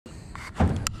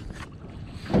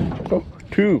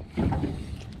2.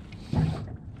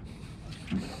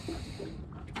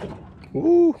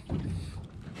 Ooh,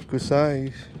 good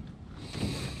size.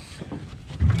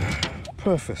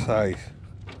 Perfect size.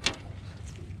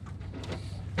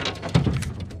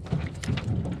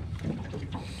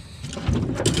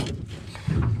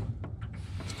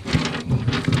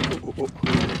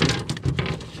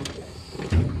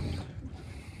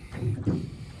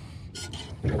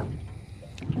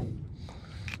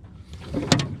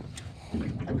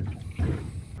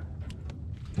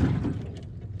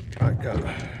 I got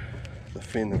the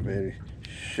fin very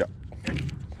sharp.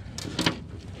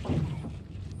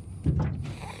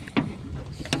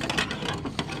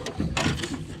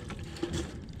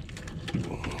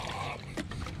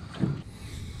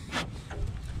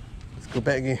 Let's go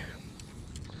back in,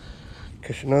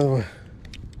 catch another one.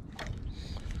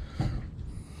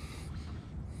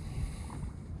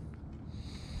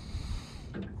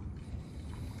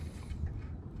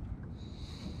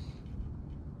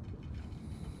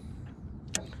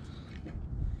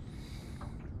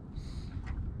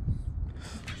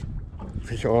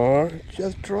 Fish on,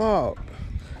 just drop.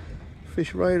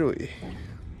 Fish right away.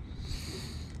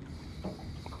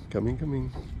 Coming,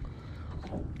 coming.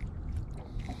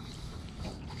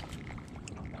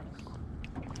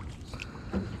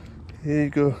 Here you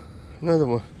go, another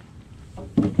one.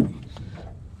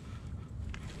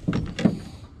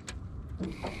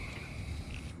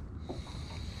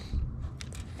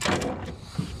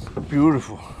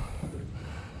 Beautiful.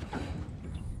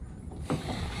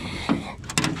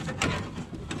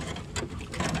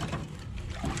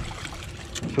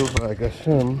 So far I got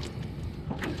some.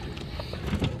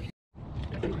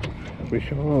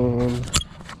 Fish on.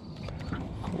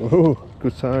 Oh,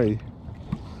 good size.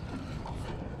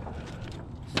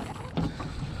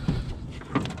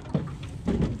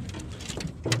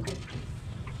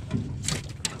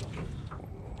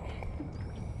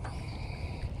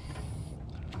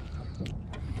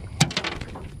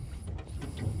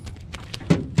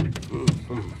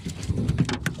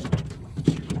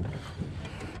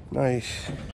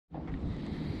 Nice.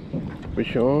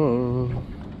 Fish on.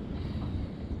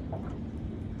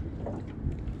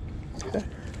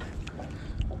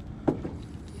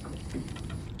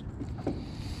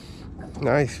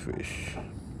 Nice fish.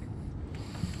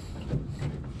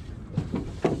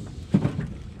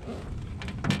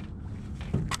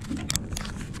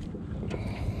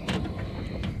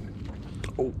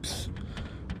 Oops,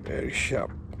 very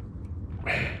sharp.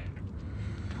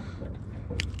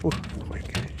 Oh my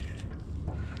God.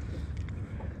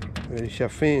 Very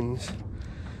sharp fins.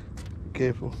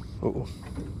 Careful. Uh-oh.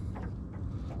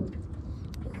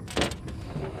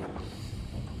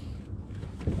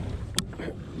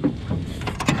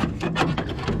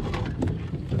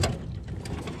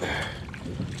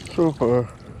 Super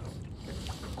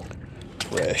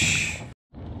fresh.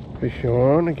 Fish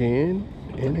on again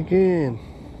and again.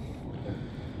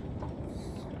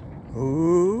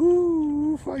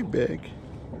 Ooh, fight back.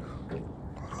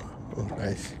 Oh,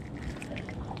 nice.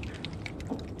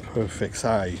 Perfect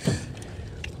size.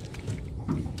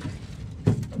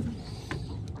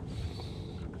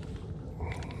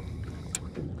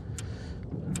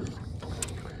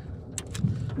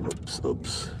 Oops,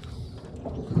 oops.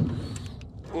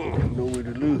 No way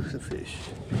to lose the fish.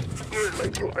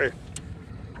 Like fly.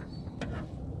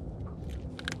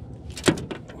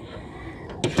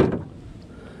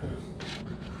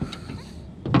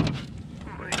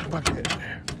 Bucket.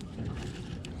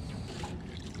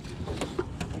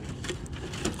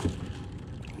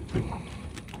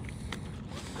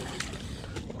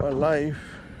 My life.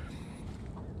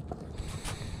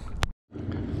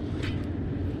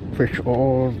 Fish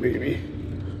on, baby.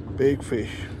 Big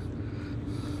fish.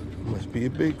 Must be a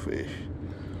big fish.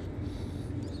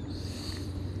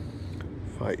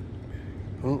 Fight.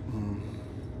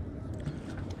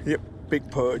 Yep, big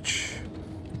perch.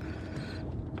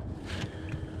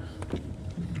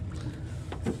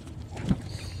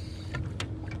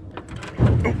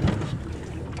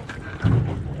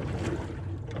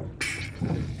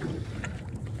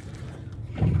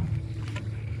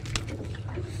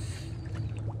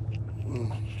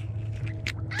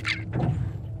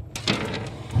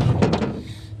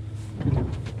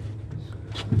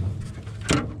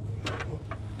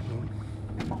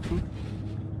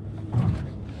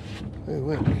 Where it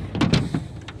went?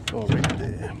 Oh, right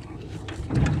there.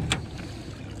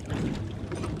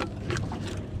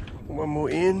 One more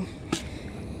in.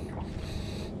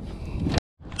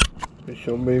 Fish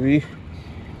on, baby.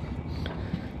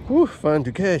 Woo, fun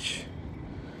to catch.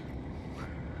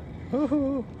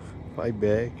 Oh, fight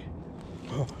back.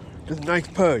 Oh, that's a nice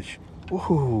perch.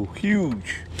 Oh,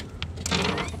 huge.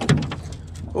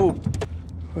 Oh,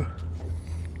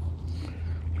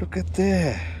 look at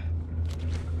that.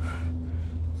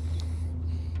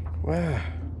 Wow,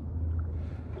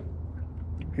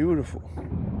 beautiful.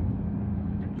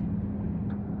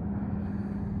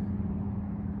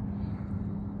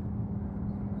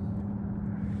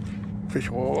 Fish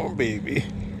on, baby.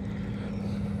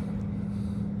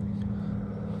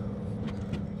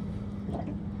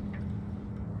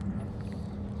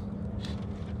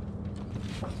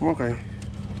 Okay.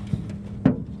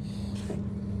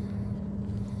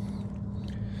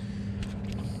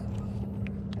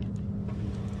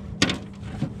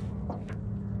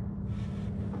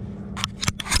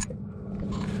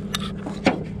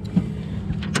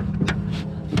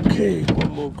 Okay,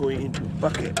 one more going into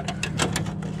bucket.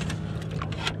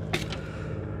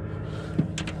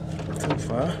 So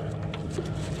far.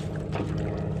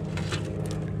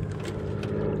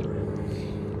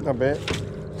 Not bad.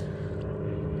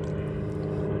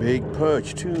 Big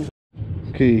perch too.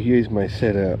 Okay, here's my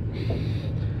setup.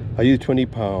 I use 20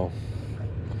 pound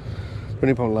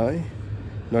line,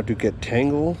 not to get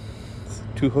tangled.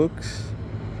 2 hooks,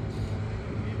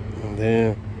 and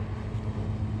then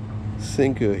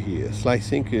sinker here, slide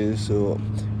sinker, so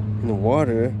in the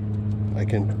water I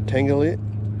can tangle it,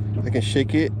 I can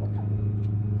shake it.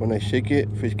 When I shake it,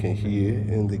 fish can hear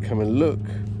and they come and look.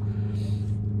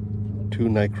 2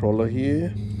 night crawler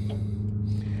here,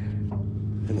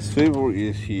 and the swivel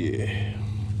is here.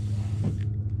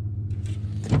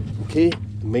 Okay,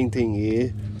 the main thing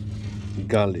is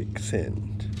garlic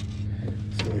scent.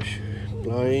 So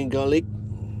applying garlic.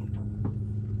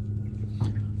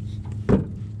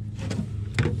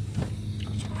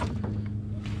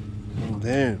 And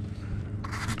then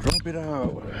drop it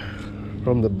out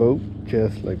from the boat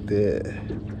just like that.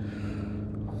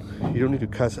 You don't need to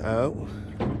cast out.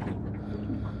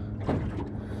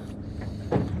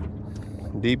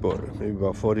 Deep water, maybe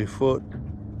about 40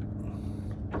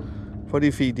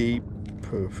 feet deep.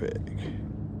 Perfect.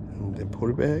 And then put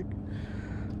it back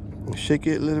and shake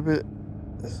it a little bit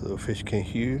so the fish can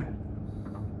hear.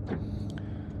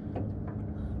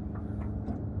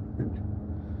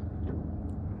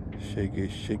 Shake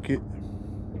it, shake it.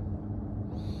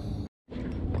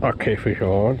 Okay, fish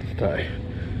on. Stay.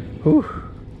 Whew.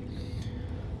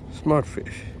 Smart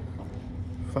fish.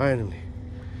 Finally.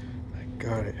 I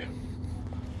got it.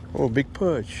 Oh, big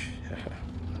perch.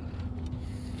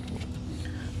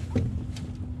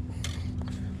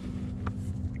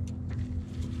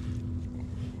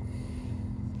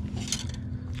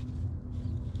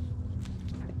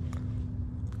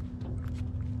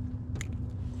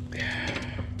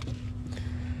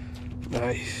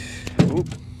 Nice. Oop.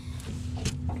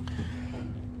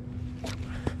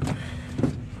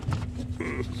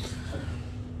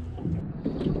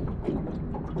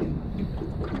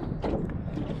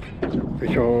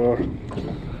 Fish on.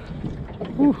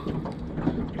 Whew.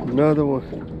 Another one.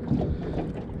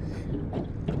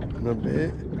 Not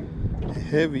bad.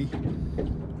 Heavy.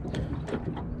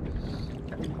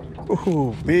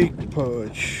 Oh, big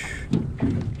perch.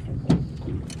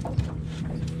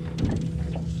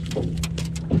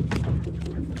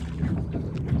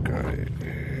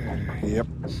 Yep.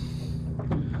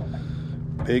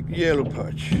 Big yellow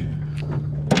perch.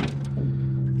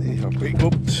 These are big.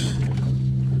 Oops.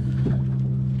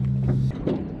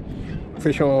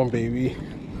 Fish on, baby.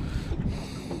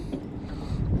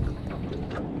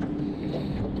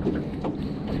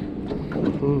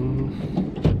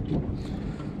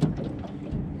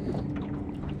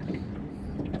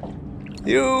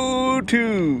 You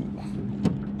too.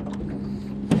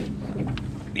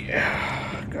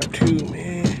 Yeah, got 2,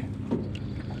 man.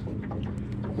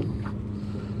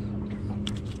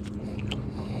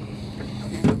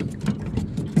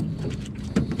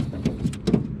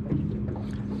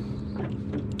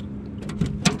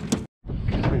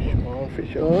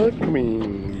 Fish on, come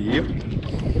in. Yep.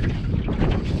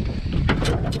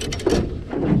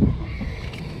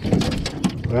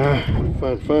 Ah,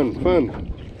 fun.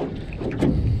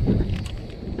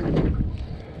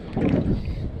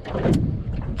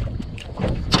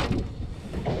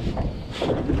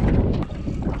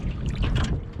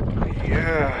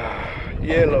 Yeah,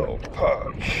 yellow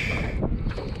perch.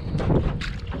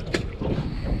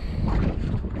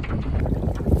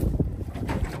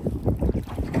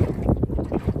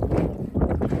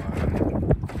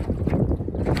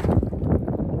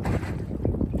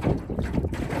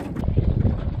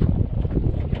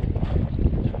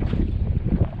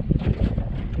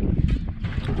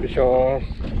 Fish on.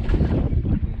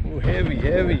 Oh, heavy.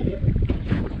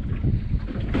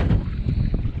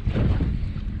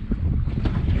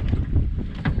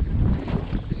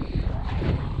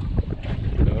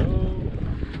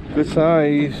 good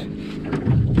size.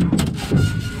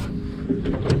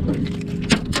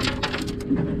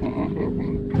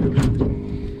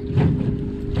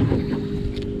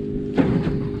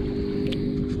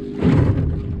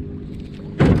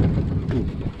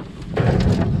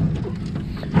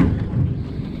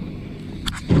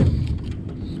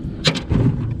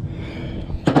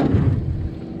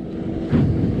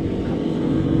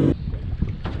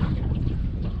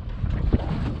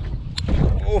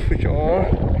 Fish on.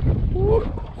 Woo,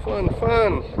 fun.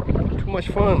 Too much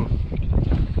fun.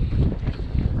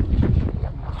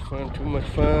 Too much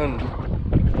fun.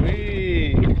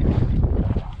 Whee.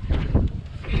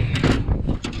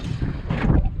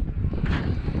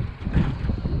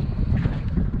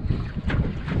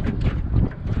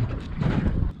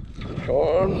 Fish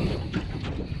on.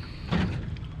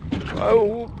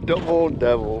 Oh,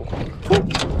 double.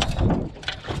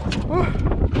 Woo.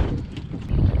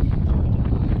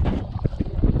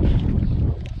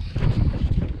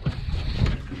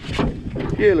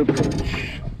 Yellow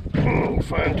perch,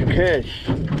 fun to catch.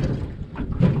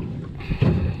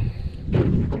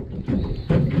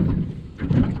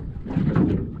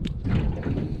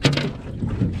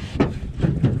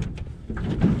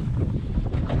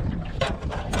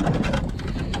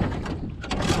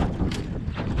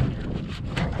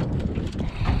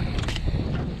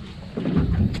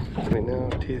 Right now,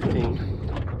 tasting.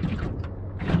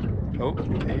 Oh,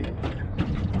 okay.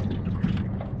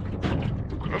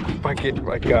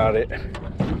 I got it.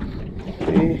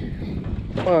 See?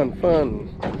 Fun.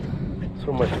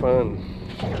 So much fun.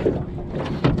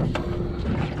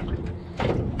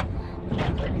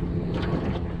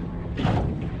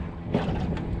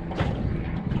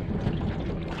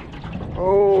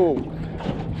 Oh,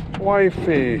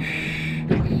 whitefish.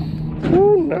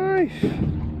 Oh, nice.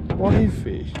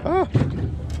 Whitefish. Ah.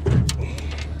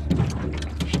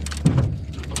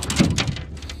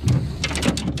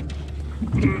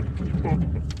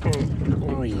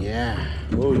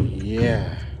 Oh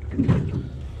yeah,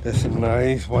 that's a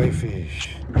nice whitefish.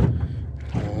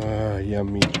 Ah,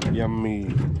 yummy.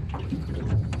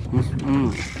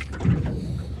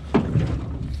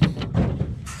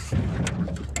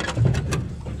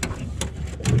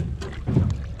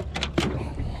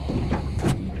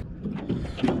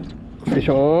 Fish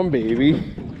on, baby.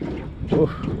 Oh,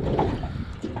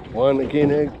 one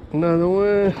again, another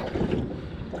one.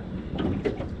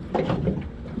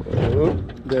 Oh,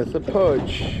 that's a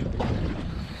perch.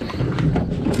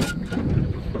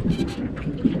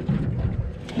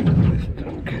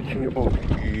 I'm catching it. Oh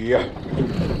yeah.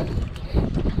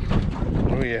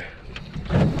 Oh yeah.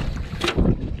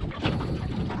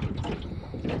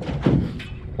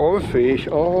 Oh, fish.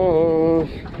 Oh.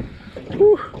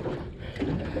 Whew.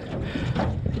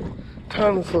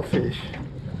 Tons of fish.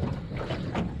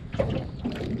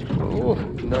 Oh,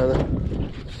 another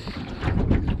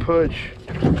perch.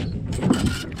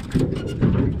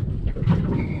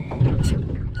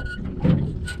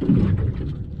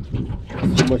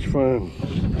 So much fun.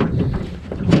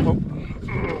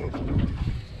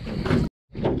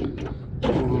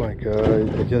 Oh my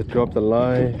god, I just dropped the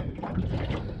line.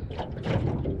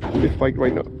 Fish fight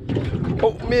right now.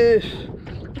 Oh, miss!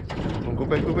 Go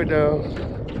back down.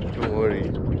 Don't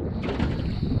worry.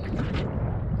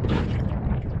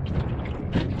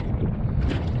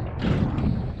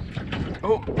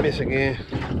 Oh, miss again.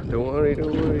 Don't worry.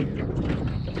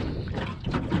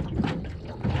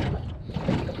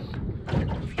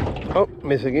 Oh,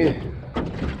 miss again.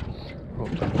 Oh,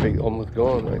 bait almost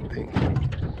gone, I think.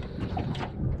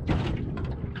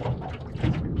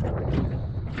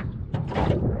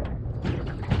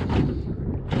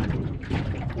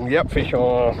 Yep, fish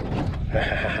on.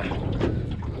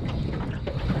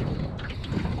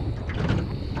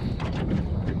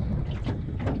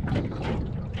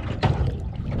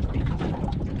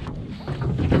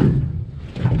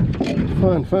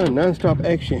 Fun, non-stop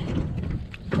action.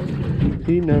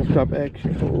 See, non-stop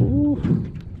action. Oh.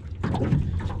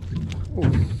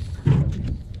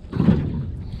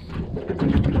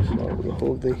 Swallow the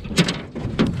whole thing.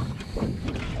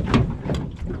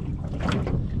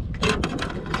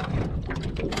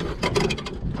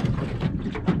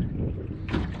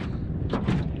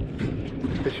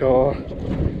 Fish on.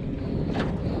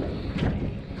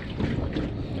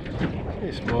 A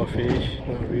small fish,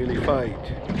 not really fight.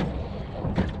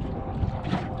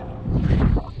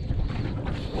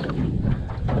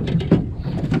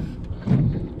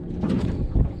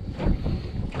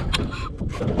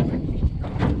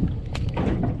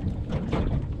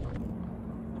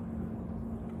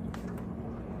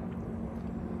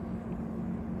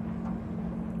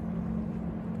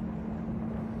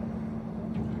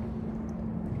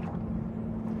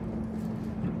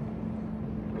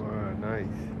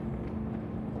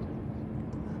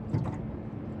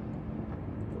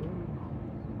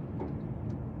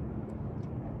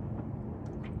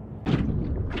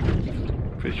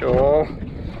 Fish on.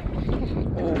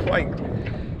 Oh, white.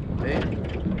 Hey,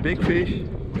 big fish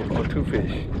or two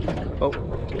fish. Oh,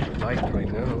 light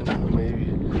right now.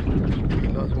 Maybe we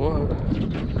lost one.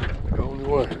 Like only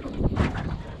one.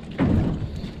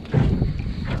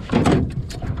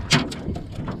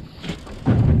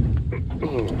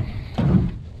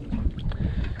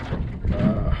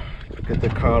 Look at the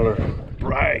color.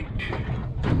 Bright.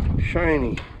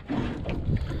 Shiny.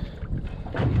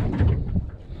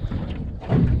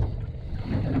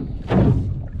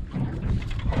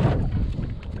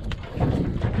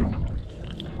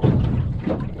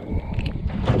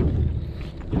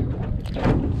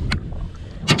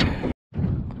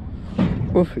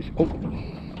 Oh, fish. Oh,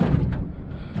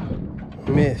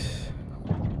 miss.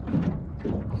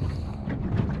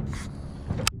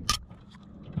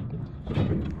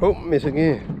 Oh, miss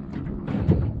again.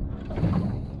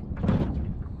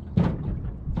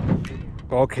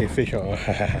 Okay, fish on.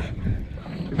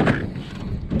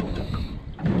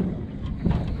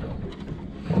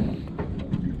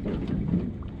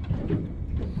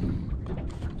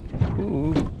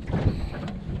 Ooh.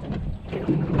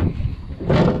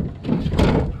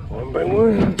 One by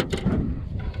one.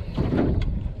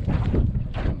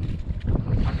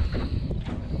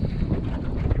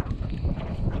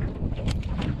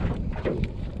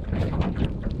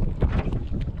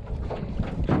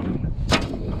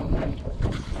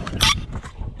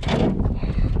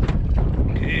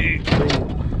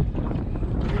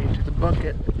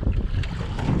 Bucket.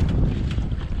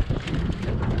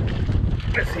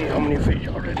 Let's see how many fish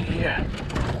already here.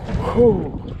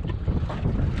 Oh,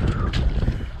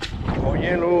 all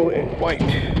yellow and white.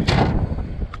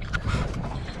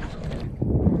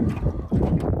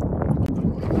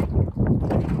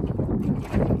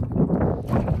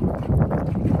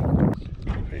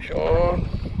 Fish on.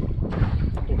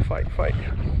 Oh, fight.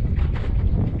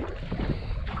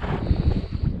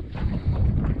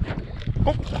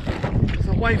 Oh, it's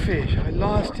a whitefish. I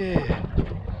lost it.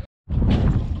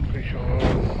 Fish on.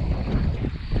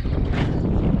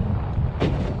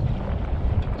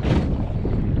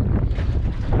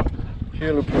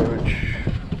 Yellow perch.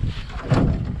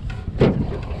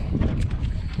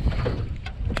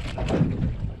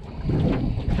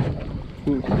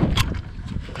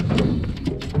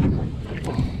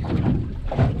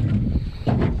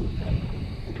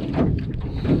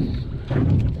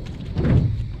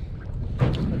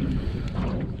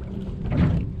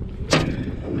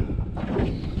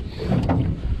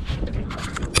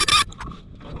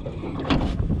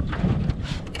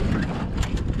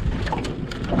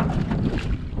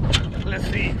 Let's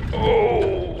see.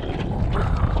 Oh,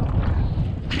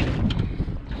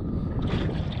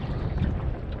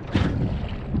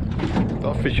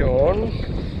 the fish on.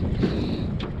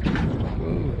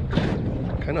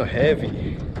 Kind of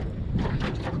heavy.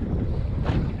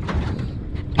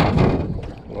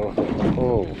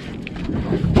 Oh,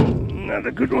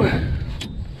 another good one.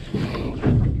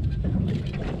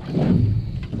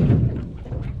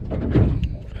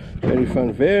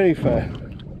 Very fun.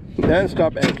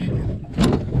 Non-stop action.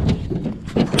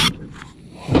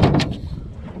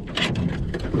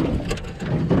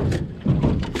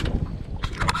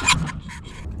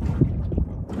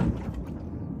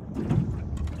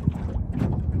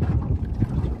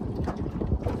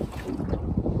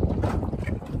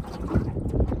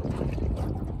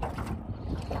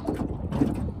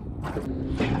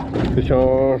 Fish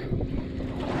on.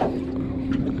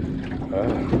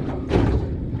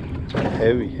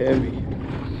 Heavy.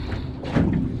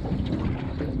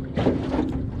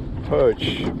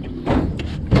 Perch.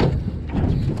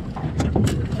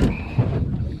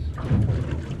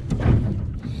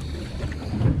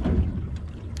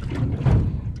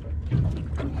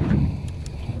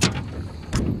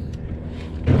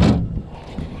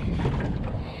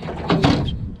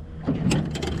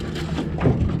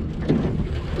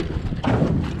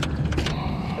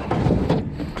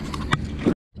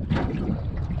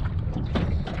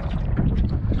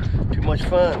 Much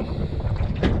fun.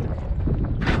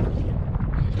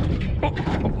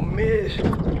 Oh, miss.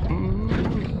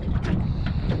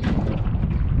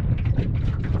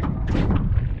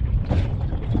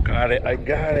 Got it. I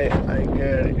got it.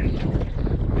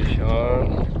 Fish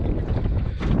on.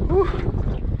 Whew.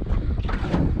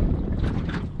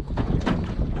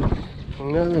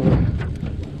 Another one.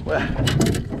 Wow.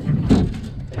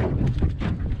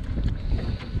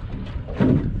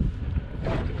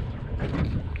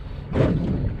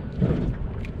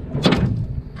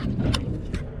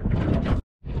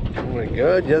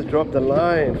 Good, just drop the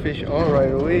line, fish on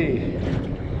right away.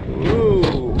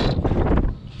 Ooh.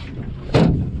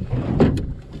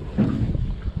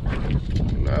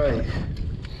 Nice.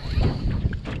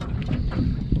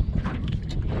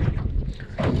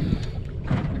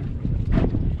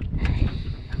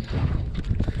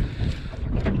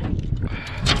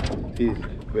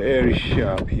 very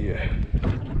sharp here.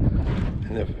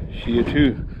 And here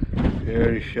too,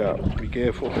 very sharp. Be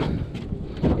careful.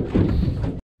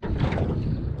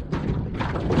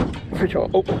 Fish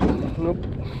on. Oh, nope.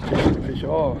 Fish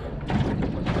off.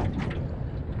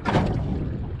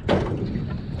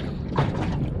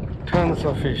 Tons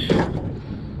of fish.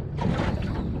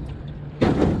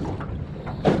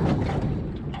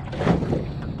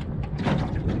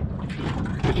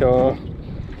 Fish on.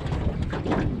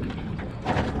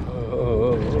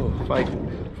 Oh, fight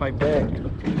back.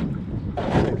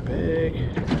 Fight back.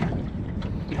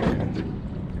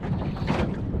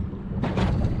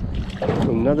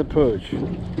 Another perch.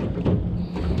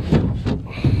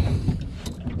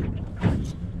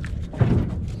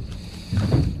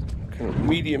 Kind of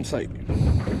medium size.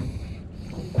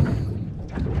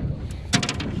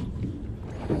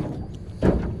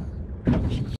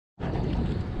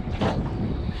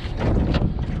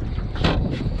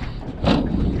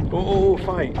 Oh,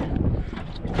 fight.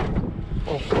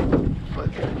 Oh, fight.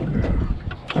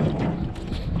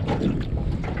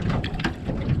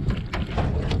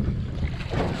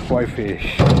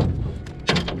 Whitefish.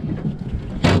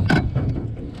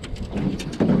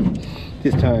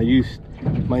 This time I used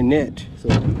my net so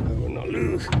I will not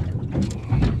lose.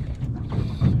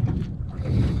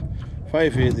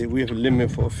 Whitefish, we have a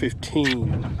limit for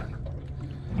 15.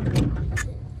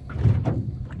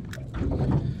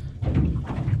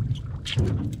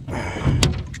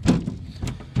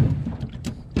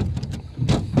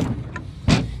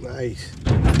 Nice.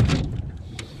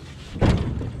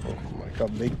 Oh my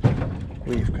god, big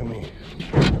wave coming.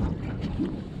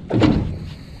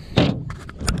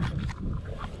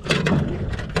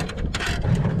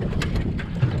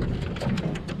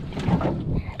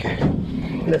 Okay,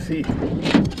 let's see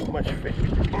how much fish.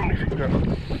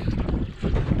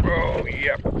 Oh,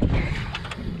 yep.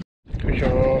 Fish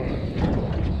on.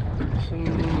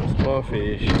 Some small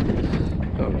fish.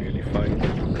 Not really fine.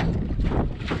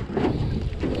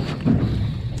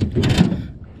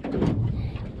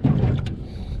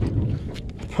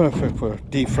 Perfect for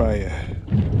deep fryer.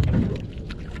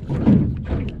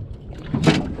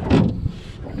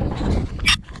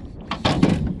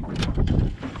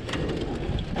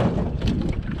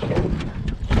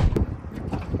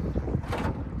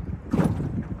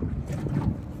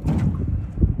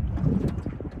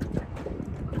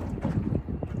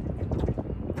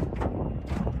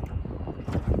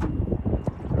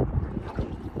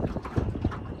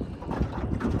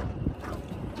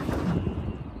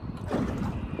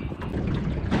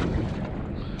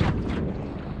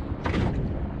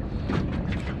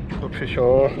 Fish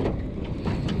on.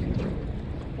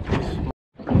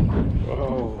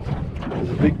 Oh, there's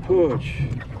a big perch.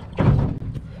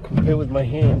 Compare with my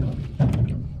hand.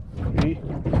 See?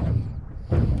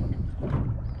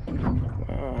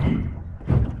 Wow.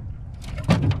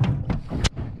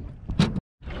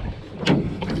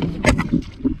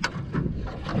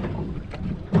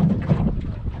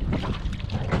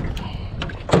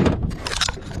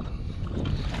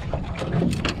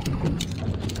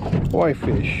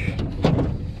 Whitefish.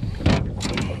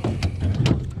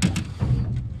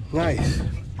 Nice.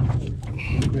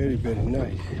 Very, very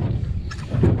nice.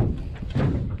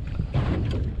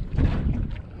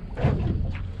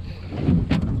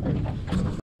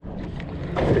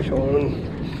 Fish on.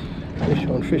 Fish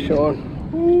on, fish on.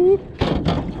 Ooh.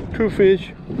 2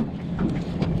 fish.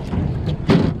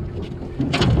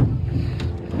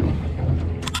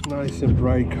 Nice and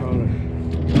bright color.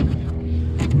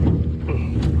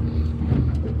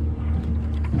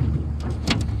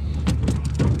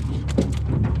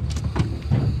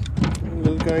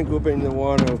 Can't go back in the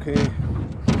water, okay?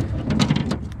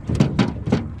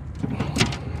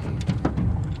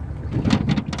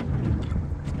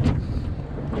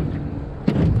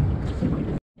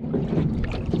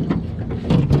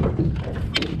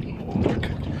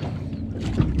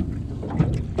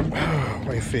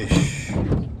 Whitefish.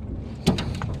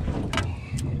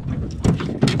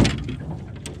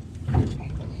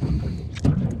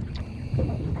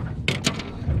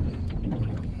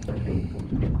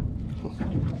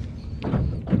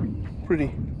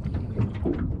 Pretty.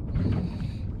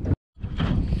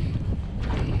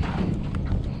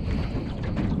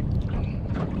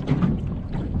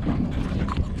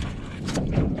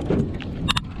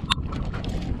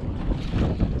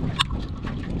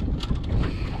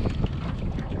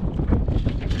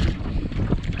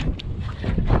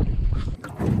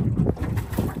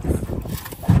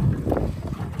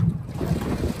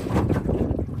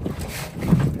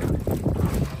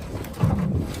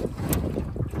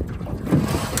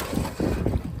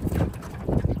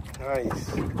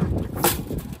 Nice.